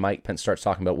happens when Mike Pence starts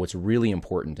talking about what's really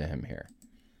important to him here.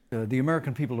 The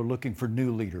American people are looking for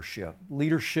new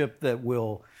leadership that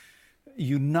will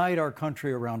unite our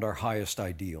country around our highest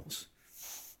ideals,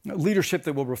 leadership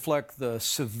that will reflect the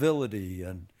civility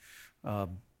and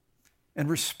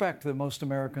respect that most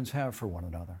Americans have for one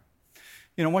another.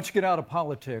 Once you get out of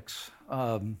politics,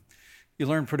 you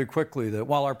learn pretty quickly that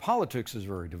while our politics is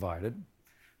very divided,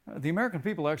 the American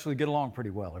people actually get along pretty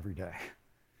well every day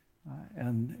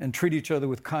and treat each other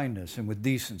with kindness and with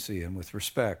decency and with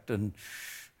respect. And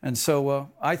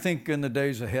so I think in the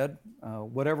days ahead,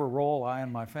 whatever role I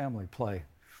and my family play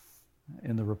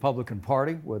in the Republican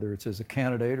Party, whether it's as a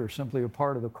candidate or simply a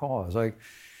part of the cause,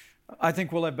 I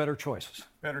think we'll have better choices.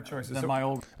 Than my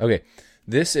old... Okay,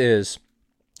 this is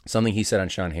something he said on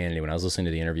Sean Hannity when I was listening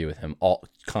to the interview with him.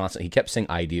 Constantly, he kept saying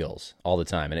ideals all the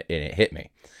time, and it hit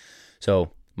me.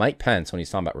 So... Mike Pence, when he's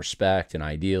talking about respect and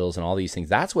ideals and all these things,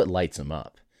 that's what lights him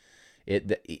up.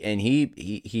 And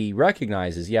he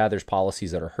recognizes, there's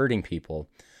policies that are hurting people,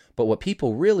 but what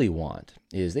people really want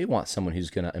is they want someone who's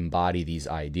going to embody these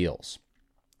ideals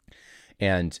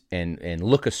and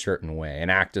look a certain way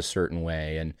and act a certain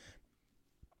way and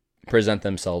present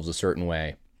themselves a certain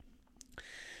way.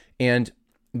 And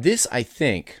this, I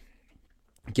think,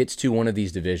 gets to one of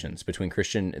these divisions between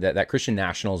that Christian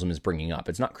nationalism is bringing up.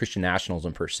 It's not Christian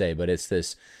nationalism per se, but it's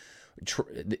the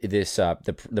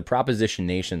proposition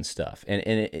nation stuff.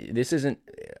 And this isn't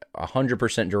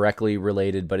 100% directly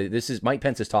related, but this is Mike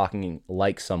Pence is talking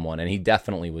like someone, and he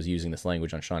definitely was using this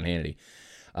language on Sean Hannity,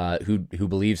 who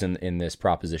believes in this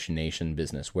proposition nation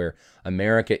business, where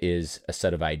America is a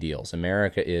set of ideals.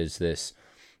 America is this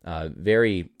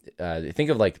think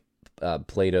of like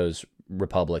Plato's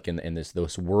Republic and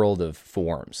this world of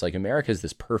forms. Like America is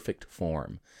this perfect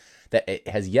form that it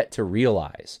has yet to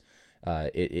realize.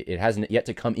 It hasn't yet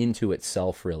to come into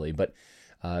itself really, but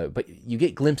you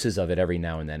get glimpses of it every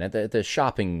now and then. At the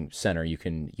shopping center, you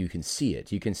can see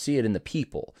it. You can see it in the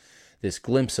people. This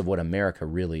glimpse of what America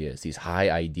really is. These high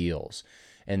ideals,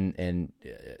 and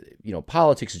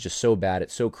politics is just so bad.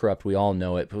 It's so corrupt. We all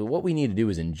know it. But what we need to do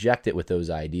is inject it with those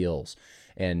ideals,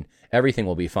 and everything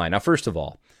will be fine. Now, first of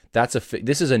all,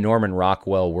 this is a Norman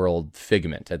Rockwell world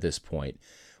figment at this point.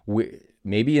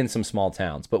 Maybe in some small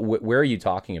towns, but where are you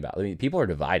talking about? I mean, people are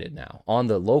divided now on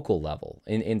the local level,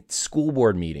 in school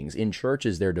board meetings, in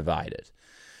churches, they're divided.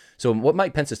 So what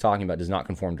Mike Pence is talking about does not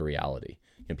conform to reality.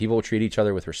 People will treat each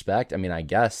other with respect. I mean, I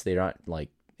guess they're not like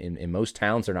in most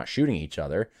towns, they're not shooting each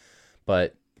other,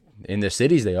 but in the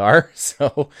cities they are.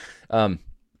 So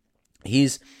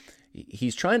he's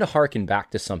trying to hearken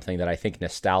back to something that I think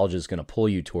nostalgia is going to pull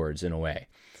you towards in a way,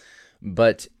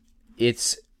 but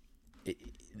it's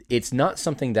not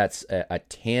something that's a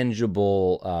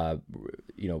tangible,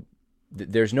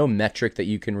 there's no metric that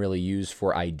you can really use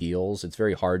for ideals. It's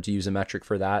very hard to use a metric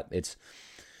for that.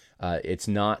 It's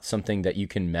not something that you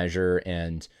can measure,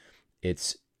 and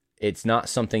it's not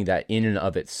something that in and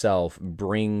of itself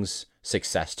brings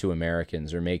success to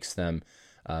Americans or makes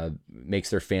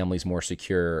their families more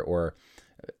secure or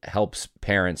helps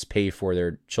parents pay for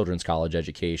their children's college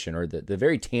education, or the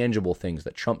very tangible things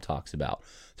that Trump talks about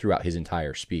throughout his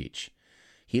entire speech.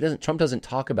 Trump doesn't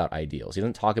talk about ideals. He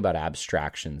doesn't talk about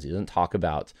abstractions. He doesn't talk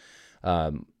about,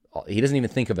 he doesn't even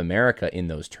think of America in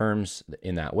those terms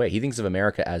in that way. He thinks of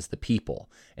America as the people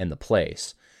and the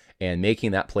place, and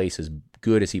making that place as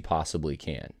good as he possibly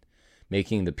can,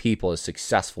 making the people as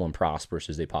successful and prosperous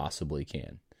as they possibly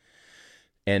can.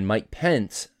 And Mike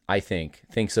Pence, I think,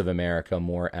 thinks of America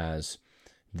more as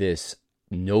this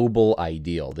noble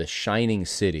ideal, this shining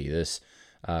city,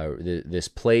 this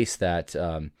place that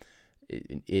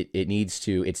it needs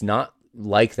to. It's not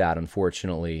like that,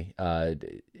 unfortunately,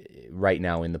 right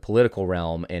now in the political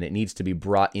realm, and it needs to be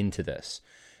brought into this.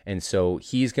 And so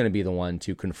he's going to be the one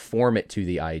to conform it to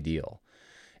the ideal,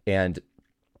 and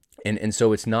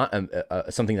so it's not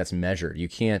something that's measured. You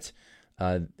can't.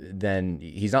 Then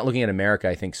he's not looking at America,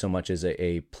 I think, so much as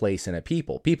a place and a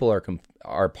people. People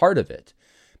are part of it.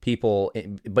 People,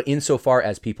 but insofar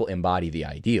as people embody the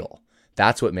ideal,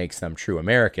 that's what makes them true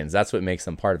Americans. That's what makes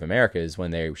them part of America, is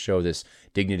when they show this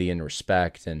dignity and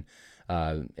respect. And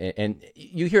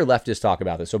you hear leftists talk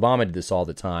about this. Obama did this all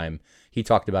the time. He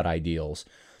talked about ideals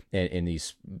in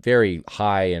these very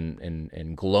high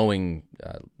and glowing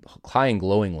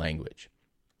language.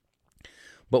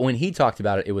 But when he talked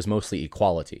about it, it was mostly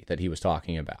equality that he was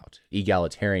talking about,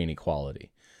 egalitarian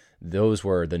equality. Those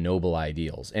were the noble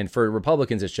ideals. And for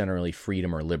Republicans, it's generally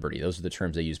freedom or liberty. Those are the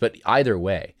terms they use. But either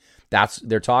way,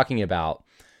 they're talking about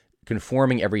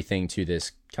conforming everything to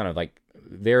this kind of like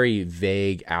very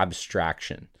vague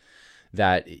abstraction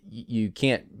that you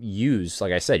can't use.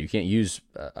 Like I said, you can't use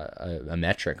a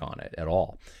metric on it at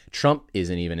all. Trump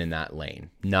isn't even in that lane,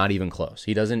 not even close.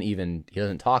 He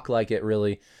doesn't talk like it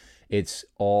really. It's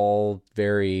all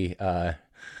very,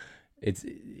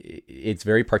 it's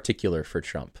very particular for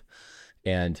Trump.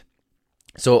 And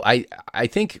so I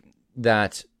think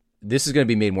that this is going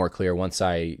to be made more clear once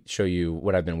I show you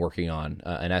what I've been working on,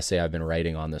 an essay I've been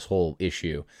writing on this whole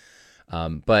issue.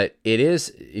 But it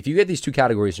is, if you get these two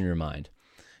categories in your mind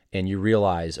and you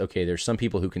realize, okay, there's some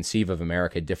people who conceive of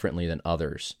America differently than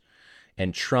others,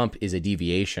 and Trump is a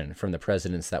deviation from the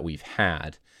presidents that we've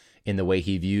had in the way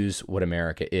he views what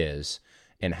America is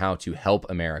and how to help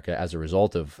America as a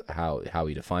result of how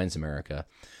he defines America,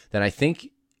 then I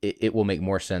think it will make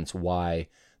more sense why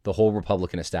the whole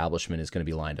Republican establishment is going to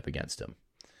be lined up against him.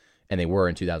 And they were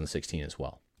in 2016 as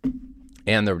well.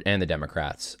 And the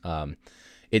Democrats.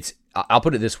 I'll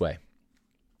put it this way.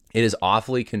 It is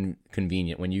awfully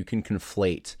convenient when you can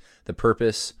conflate the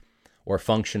purpose or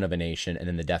function of a nation and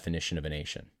then the definition of a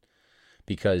nation.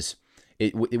 Because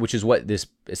which is what this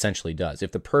essentially does.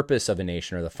 If the purpose of a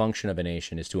nation or the function of a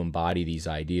nation is to embody these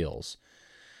ideals,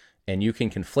 and you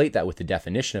can conflate that with the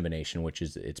definition of a nation, which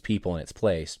is its people and its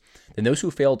place, then those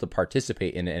who fail to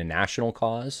participate in a national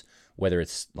cause, whether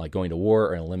it's like going to war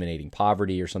or eliminating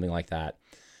poverty or something like that,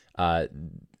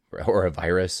 or a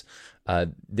virus,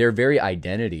 their very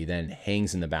identity then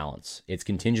hangs in the balance. It's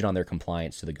contingent on their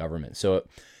compliance to the government. So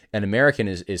an American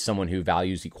is someone who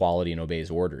values equality and obeys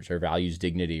orders, or values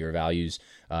dignity, or values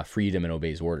freedom and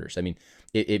obeys orders. I mean,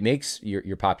 it makes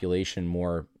your population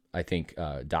more, I think,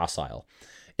 docile.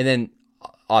 And then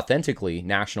authentically,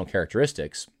 national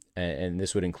characteristics, and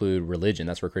this would include religion.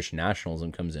 That's where Christian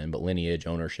nationalism comes in, but lineage,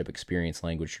 ownership, experience,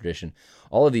 language, tradition,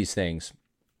 all of these things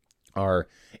are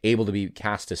able to be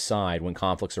cast aside when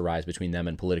conflicts arise between them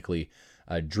and politically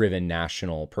driven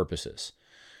national purposes.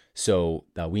 So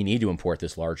we need to import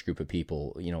this large group of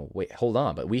people. Wait, hold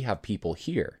on, but we have people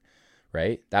here,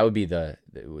 right? That would be that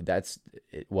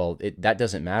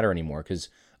doesn't matter anymore, because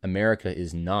America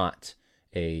is not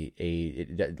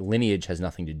lineage has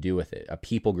nothing to do with it. A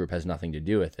people group has nothing to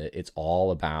do with it. It's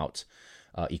all about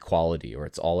equality, or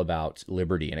it's all about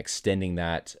liberty and extending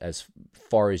that as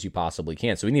far as you possibly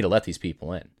can. So we need to let these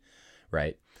people in,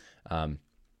 right? I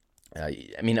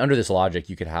mean, under this logic,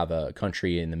 you could have a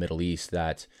country in the Middle East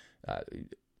that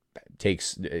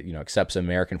accepts an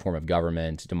American form of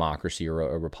government, democracy, or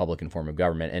a Republican form of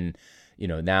government, and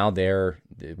now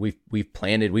we've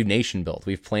nation built,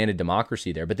 we've planted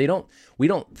democracy there, but we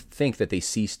don't think that they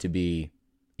cease to be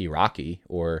Iraqi,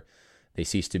 or they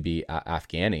cease to be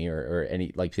Afghani, or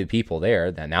any, like, the people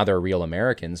there that now they're real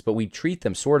Americans, but we treat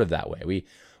them sort of that way.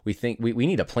 We think we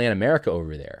need to plan America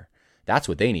over there. That's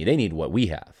what they need. They need what we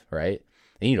have, right?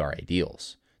 They need our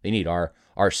ideals. They need our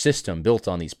system built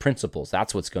on these principles.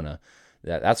 That's what's gonna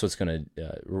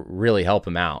really help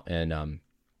them out.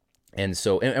 And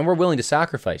so we're willing to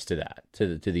sacrifice to that,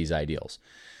 to these ideals.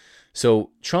 So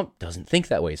Trump doesn't think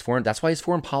that way. That's why his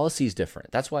foreign policy is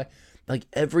different. That's why, like,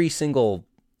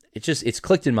 it's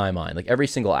clicked in my mind. Like, every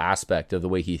single aspect of the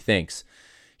way he thinks,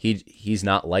 he's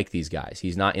not like these guys.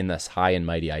 He's not in this high and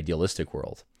mighty idealistic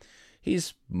world.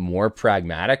 He's more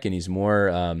pragmatic, and he's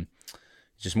more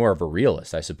just more of a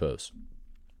realist, I suppose.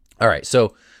 All right,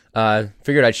 so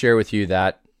figured I'd share with you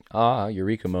that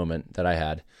eureka moment that I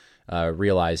had,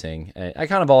 realizing. I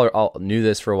kind of all knew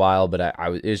this for a while, but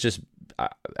it's just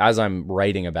as I'm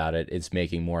writing about it, it's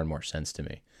making more and more sense to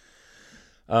me.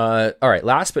 All right,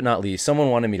 last but not least, someone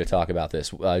wanted me to talk about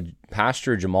this.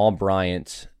 Pastor Jamal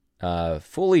Bryant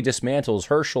fully dismantles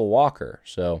Herschel Walker.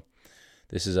 So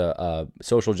this is a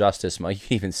social justice. You can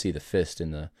even see the fist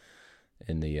in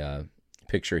the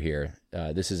picture here.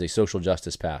 This is a social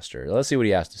justice pastor. Let's see what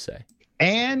he has to say.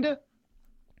 And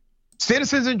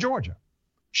citizens in Georgia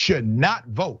should not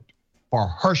vote for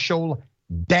Herschel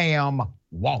damn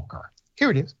Walker.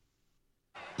 Here it is.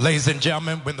 Ladies and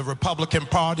gentlemen, when the Republican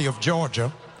Party of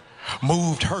Georgia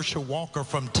moved Herschel Walker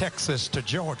from Texas to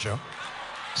Georgia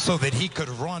so that he could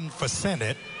run for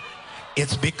Senate,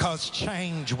 it's because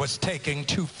change was taking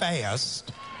too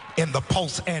fast in the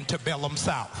post-antebellum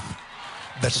South.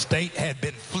 The state had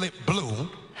been flipped blue,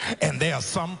 and there are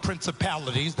some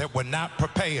principalities that were not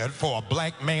prepared for a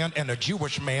black man and a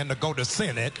Jewish man to go to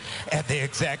Senate at the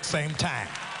exact same time.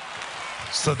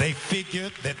 So they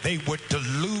figured that they would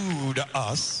delude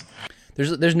us.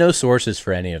 There's no sources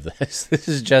for any of this. This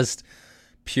is just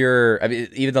pure. I mean,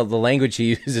 even though the language he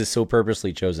uses is so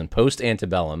purposely chosen,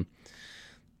 post-antebellum.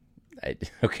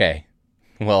 Okay,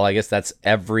 well, I guess that's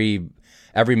every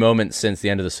moment since the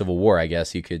end of the Civil War. I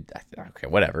guess you could. Okay,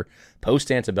 whatever.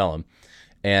 Post-antebellum,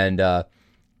 and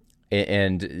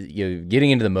getting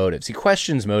into the motives. He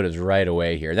questions motives right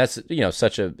away here. That's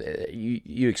such a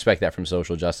you expect that from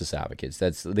social justice advocates.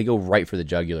 They go right for the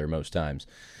jugular most times.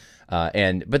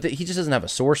 But he just doesn't have a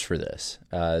source for this.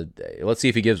 Let's see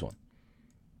if he gives one.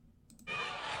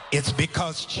 It's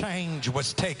because change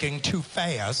was taking too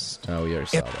fast. Oh, we already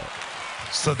saw that.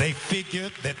 So they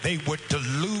figured that they would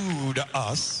delude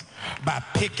us by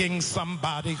picking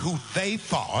somebody who they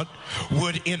thought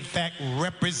would in fact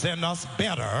represent us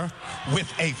better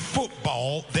with a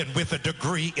football than with a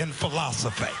degree in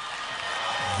philosophy.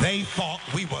 They thought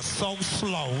we were so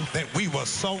slow, that we were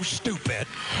so stupid,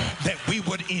 that we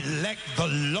would elect the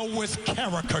lowest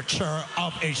caricature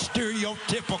of a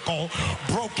stereotypical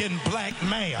broken black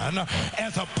man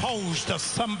as opposed to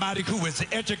somebody who is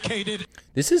educated.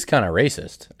 This is kind of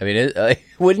racist. I mean, it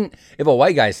wouldn't, if a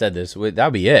white guy said this,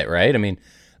 that'd be it, right? I mean,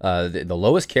 the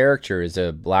lowest character is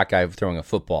a black guy throwing a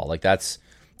football. Like that's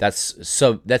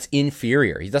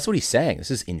inferior. That's what he's saying.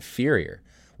 This is inferior.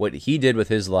 What he did with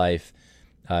his life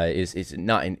is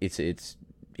it's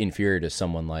inferior to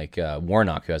someone like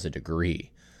Warnock, who has a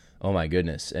degree. Oh my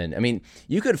goodness! And I mean,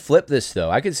 you could flip this though.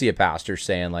 I could see a pastor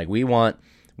saying like, we want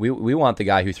the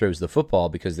guy who throws the football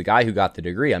because the guy who got the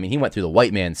degree, I mean, he went through the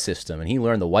white man's system and he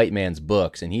learned the white man's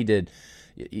books and he did.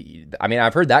 I mean,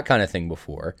 I've heard that kind of thing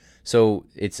before. So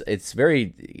it's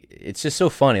just so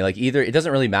funny. Like, either it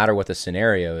doesn't really matter what the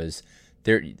scenario is.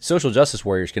 Social justice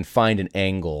warriors can find an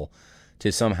angle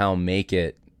to somehow make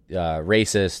it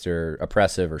racist or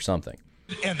oppressive or something.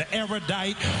 And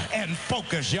erudite and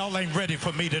focused. Y'all ain't ready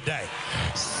for me today.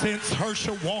 Since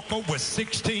Herschel Walker was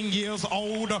 16 years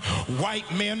old,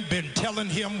 white men been telling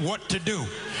him what to do,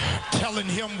 telling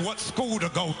him what school to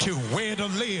go to, where to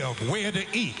live, where to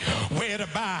eat, where to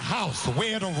buy a house,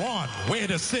 where to run, where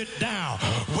to sit down,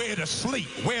 where to sleep,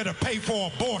 where to pay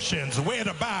for abortions, where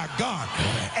to buy a gun.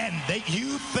 And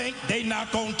you think they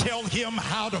not gonna tell him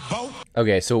how to vote?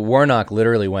 Okay, so Warnock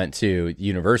literally went to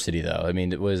university, though. I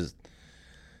mean,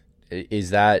 is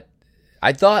that?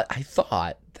 I thought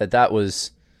that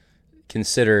was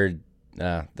considered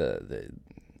I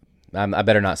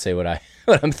better not say what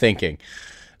I'm thinking.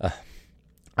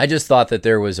 I just thought that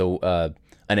there was an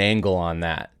angle on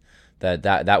that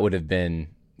would have been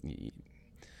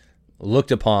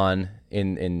looked upon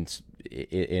in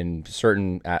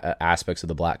certain aspects of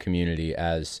the black community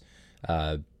as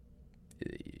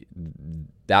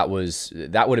that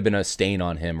would have been a stain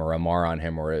on him or a mar on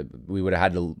him, or we would have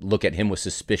had to look at him with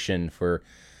suspicion for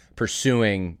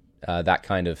pursuing that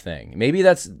kind of thing. Maybe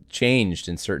that's changed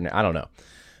in certain, I don't know.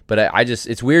 But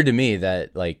it's weird to me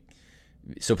that, like,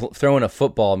 so throwing a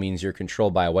football means you're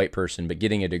controlled by a white person, but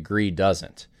getting a degree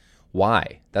doesn't.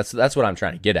 Why? That's what I'm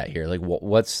trying to get at here. Like,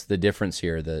 what's the difference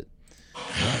here? That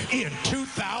in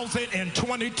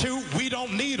 2022, we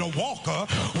don't need a walker.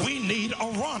 We need a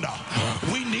runner.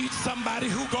 We need somebody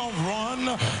who gonna run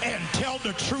and tell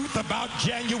the truth about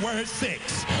January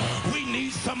 6th. We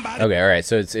need somebody. Okay, all right.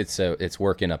 So it's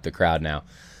working up the crowd now.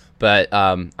 But,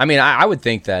 I mean, I would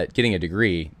think that getting a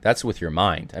degree, that's with your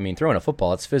mind. I mean, throwing a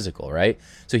football, it's physical, right?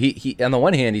 So he on the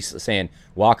one hand, he's saying,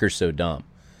 Walker's so dumb.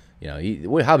 You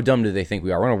know, how dumb do they think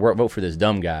we are? We're going to vote for this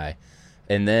dumb guy.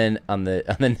 And then on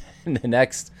the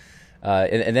next,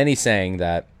 and then he's saying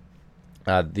that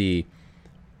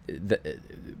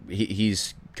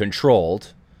he's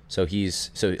controlled. So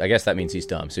I guess that means he's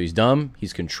dumb. So he's dumb,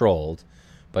 he's controlled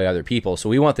by other people. So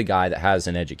we want the guy that has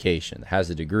an education, that has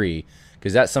a degree,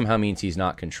 because that somehow means he's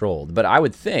not controlled. But I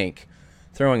would think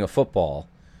throwing a football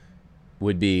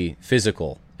would be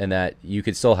physical and that you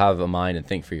could still have a mind and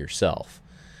think for yourself.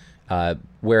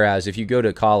 Whereas if you go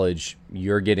to college,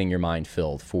 you're getting your mind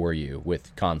filled for you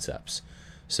with concepts.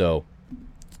 So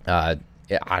it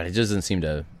just doesn't seem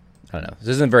to, I don't know. This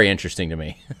isn't very interesting to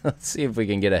me. Let's see if we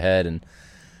can get ahead, and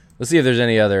let's see if there's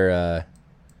any other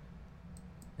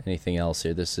anything else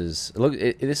here. This is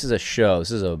a show.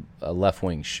 This is a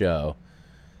left-wing show.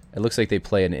 It looks like they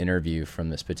play an interview from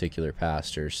this particular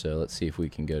pastor, so let's see if we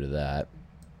can go to that.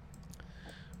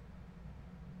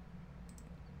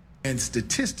 And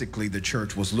statistically, the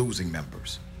church was losing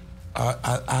members.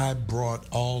 I brought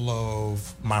all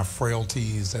of my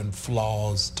frailties and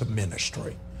flaws to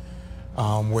ministry,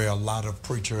 where a lot of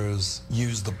preachers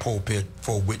use the pulpit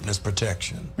for witness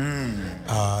protection.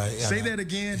 Say that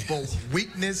again, for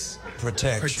witness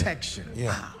protection. Yeah.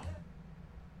 Wow.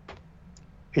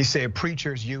 He said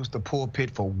preachers use the pulpit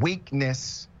for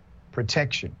weakness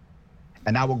protection.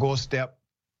 And I will go a step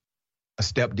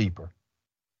deeper.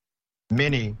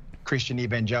 Many Christian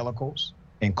evangelicals,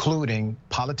 including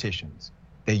politicians,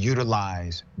 they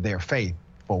utilize their faith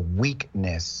for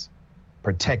weakness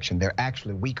protection. They're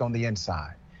actually weak on the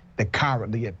inside. They're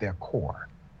cowardly at their core.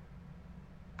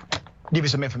 Give you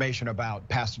some information about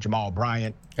Pastor Jamal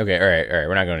Bryant. Okay, all right.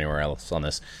 We're not going anywhere else on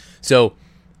this. So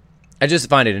I just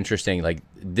find it interesting. Like,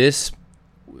 this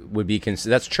would be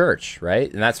that's church,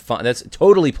 right? And that's fun. That's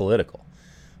totally political.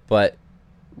 But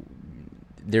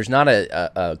there's not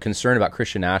a concern about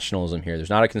Christian nationalism here. There's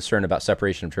not a concern about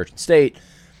separation of church and state.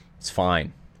 It's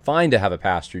fine to have a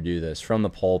pastor do this from the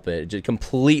pulpit, to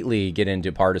completely get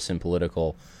into partisan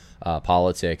political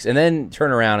politics, and then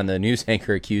turn around and the news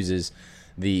anchor accuses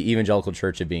the evangelical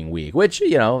church of being weak, which,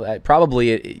 you know,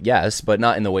 probably yes, but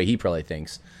not in the way he probably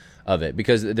thinks of it,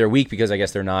 because they're weak because I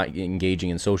guess they're not engaging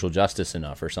in social justice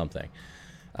enough or something.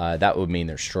 That would mean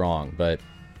they're strong, but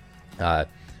I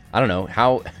don't know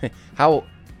how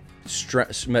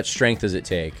much strength does it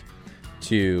take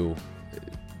to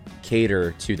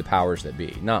cater to the powers that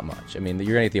be? Not much. I mean,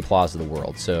 you're gonna get the applause of the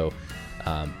world. So,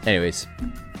 anyways,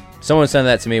 someone sent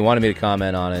that to me, wanted me to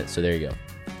comment on it. So there you go.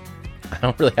 I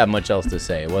don't really have much else to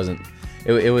say. It wasn't.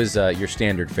 It was your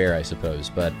standard fare, I suppose.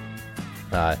 But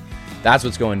that's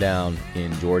what's going down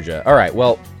in Georgia. All right.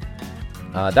 Well,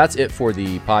 that's it for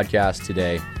the podcast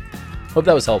today. Hope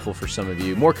that was helpful for some of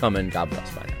you. More coming. God bless.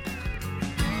 Bye now.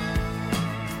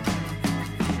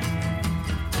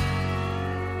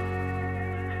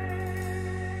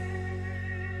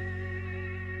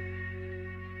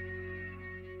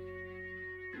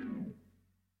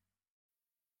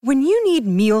 When you need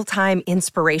mealtime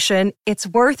inspiration, it's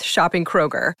worth shopping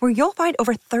Kroger, where you'll find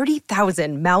over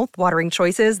 30,000 mouth-watering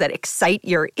choices that excite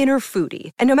your inner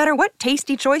foodie. And no matter what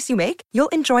tasty choice you make, you'll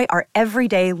enjoy our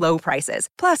everyday low prices,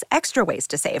 plus extra ways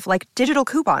to save, like digital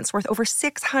coupons worth over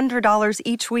 $600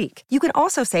 each week. You can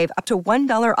also save up to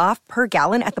 $1 off per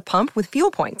gallon at the pump with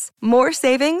fuel points. More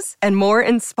savings and more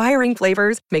inspiring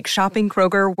flavors make shopping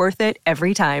Kroger worth it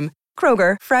every time.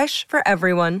 Kroger, fresh for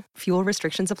everyone. Fuel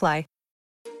restrictions apply.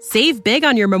 Save big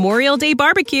on your Memorial Day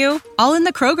barbecue, all in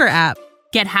the Kroger app.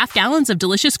 Get half gallons of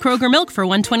delicious Kroger milk for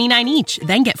 $1.29 each.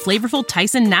 Then get flavorful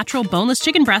Tyson natural boneless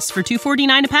chicken breasts for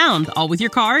 $2.49 a pound, all with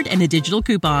your card and a digital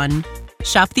coupon.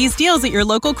 Shop these deals at your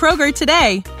local Kroger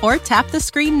today, or tap the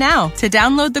screen now to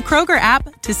download the Kroger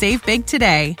app to save big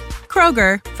today.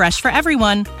 Kroger, fresh for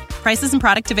everyone. Prices and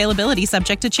product availability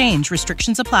subject to change.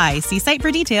 Restrictions apply. See site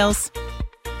for details.